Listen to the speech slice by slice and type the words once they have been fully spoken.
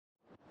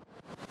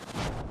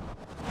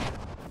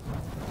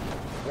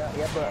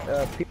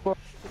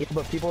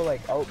but people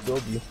like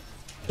outbuild you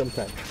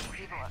sometimes.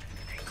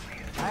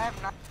 I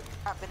have not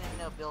been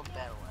in a build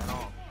battle at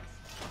all.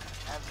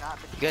 I have not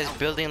been. You guys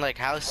building like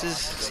houses,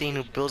 seeing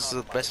who builds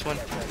the best one?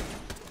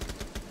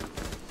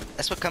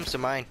 That's what comes to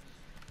mind.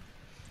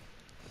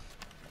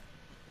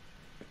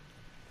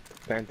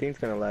 Canteens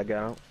gonna lag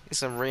out. Get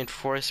some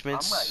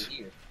reinforcements. I'm right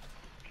here.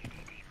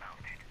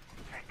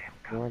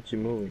 Why aren't you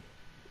moving?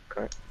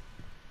 Okay.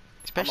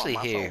 Especially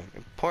here.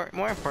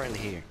 More importantly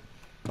here.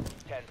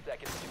 10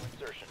 seconds to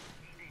insertion.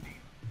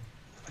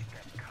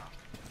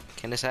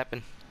 Can this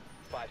happen?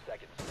 5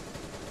 seconds.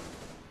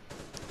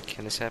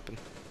 Can this happen?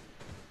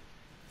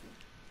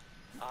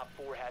 Op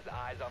 4 has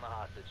eyes on the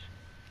hostage.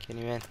 Can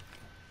you, man?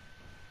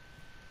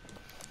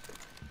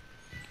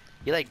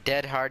 You like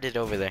dead-hearted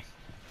over there.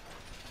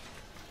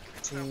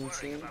 Ching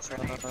ching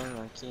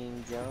chong,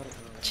 King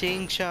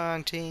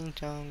John. Ching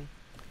chong,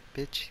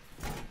 bitch.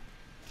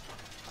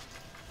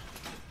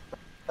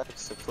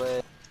 Likes to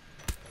play.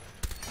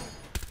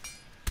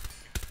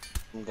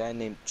 Some guy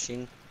named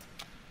Ching.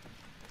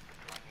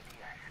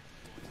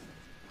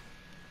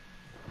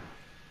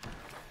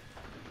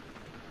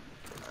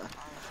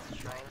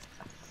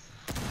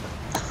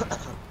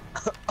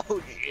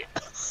 Oh shit!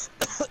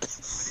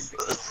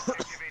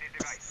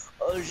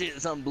 Oh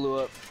shit! Something blew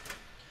up.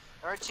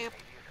 There are two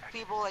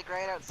people like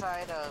right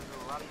outside of the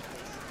lobby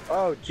place.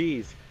 Oh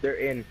jeez, they're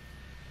in.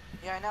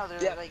 Yeah, I know.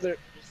 They're Yeah, like.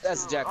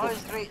 that's two. Jackal. Oh,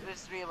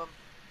 there's three of them.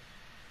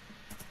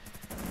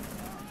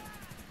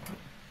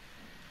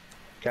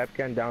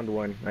 Capcan downed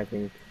one, I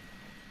think.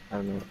 I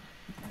don't know.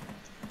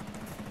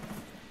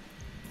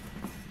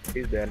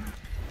 He's dead.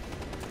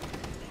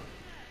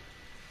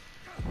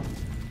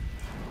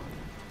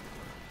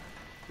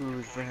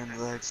 Whose friend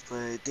likes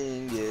play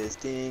dingus,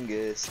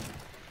 dingus?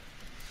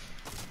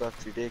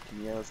 Fucks your dick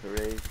and yells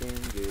hooray,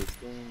 dingus,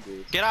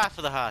 dingus. Get off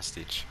of the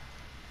hostage.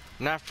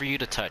 Not for you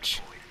to touch.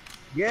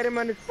 Get him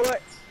on his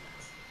foot!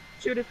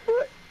 Shoot his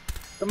foot!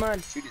 Come on!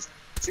 Shoot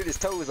his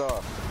toes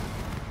off.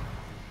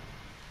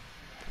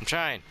 I'm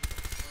trying.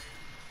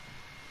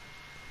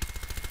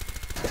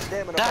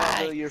 Damn it, Die!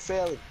 Alfonso, you're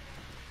failing.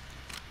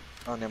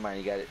 Oh, never mind,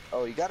 you got it.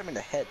 Oh, you got him in the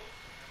head.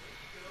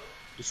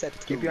 You said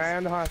Keep your eye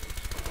on the hostage.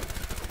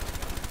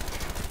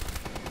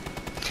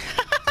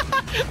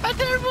 My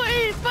terrible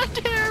aim! My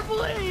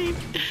terrible aim!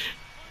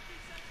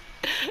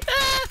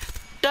 Ah!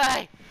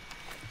 Die!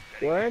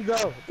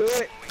 Lorenzo, do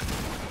it!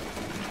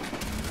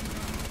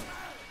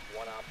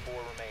 One Op 4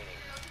 remaining.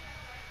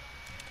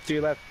 To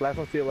your left, last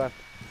one to your left.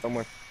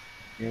 Somewhere.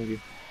 Behind you.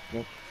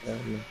 Nope. No.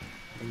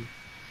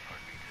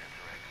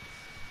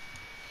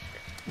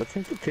 What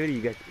sensitivity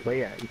you guys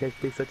play at? You guys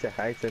play such a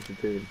high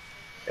sensitivity.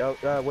 Oh,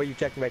 where you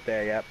checking right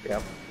there?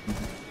 Yep.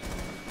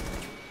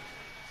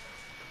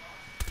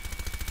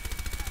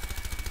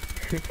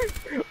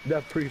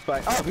 That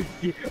pre-fight. Oh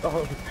shit!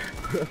 Oh.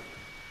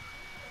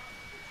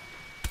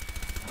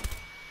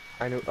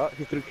 I know. Oh,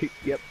 he threw.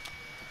 Yep.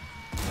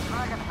 I'm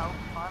not gonna help,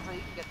 Fonzo.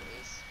 You can get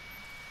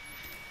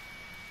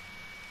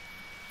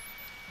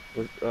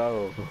the ace.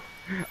 Oh,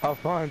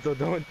 Alfonso,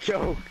 don't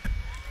choke.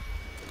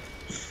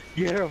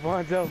 Get her,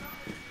 Alfonso.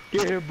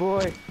 Get her,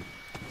 boy.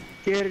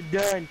 Get it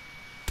done.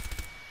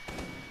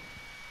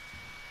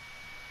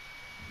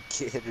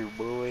 Get her,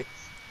 boy.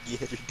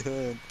 Get her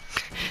done.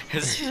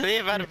 Is really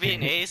about to be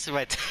an ace?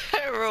 My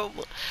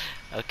terrible.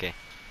 Okay.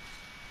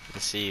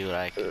 Let's see what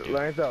I can do.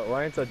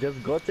 Lorenzo,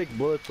 just go take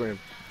bullets for him.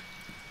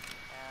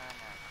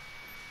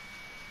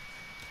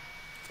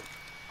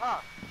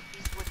 Oh,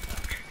 he's with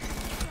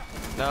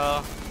me.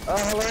 No.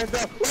 Oh, Lorenzo!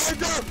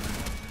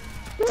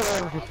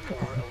 Yay.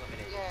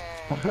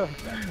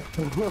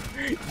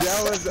 That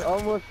was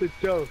almost a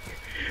choke.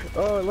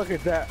 Oh, look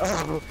at that.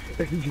 Oh.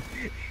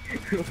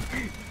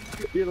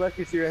 You're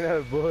lucky she ran out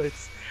of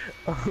bullets.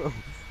 Oh.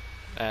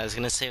 I was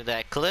gonna save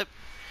that clip.